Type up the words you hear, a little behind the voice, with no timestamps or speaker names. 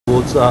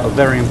awards are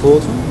very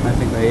important. I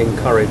think they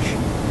encourage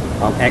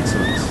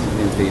excellence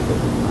in people,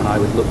 and I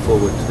would look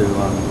forward to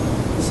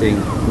seeing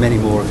many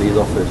more of these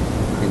offered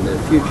in the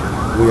future.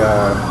 We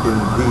are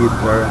indeed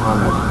very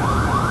honoured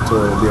to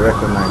be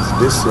recognised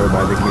this year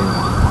by the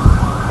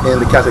Gleaner in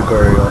the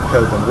category of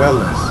health and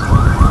wellness.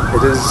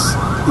 It is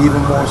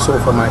even more so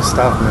for my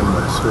staff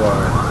members who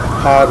are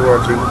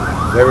hardworking,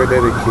 very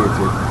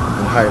dedicated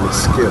and highly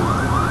skilled.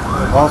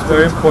 It's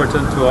very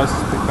important to us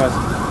because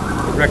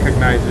it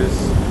recognizes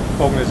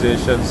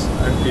organizations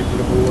and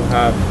people who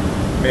have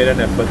made an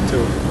effort to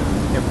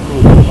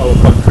improve our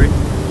country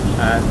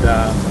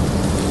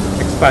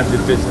and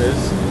expanded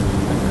business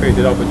and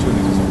created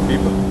opportunities for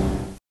people.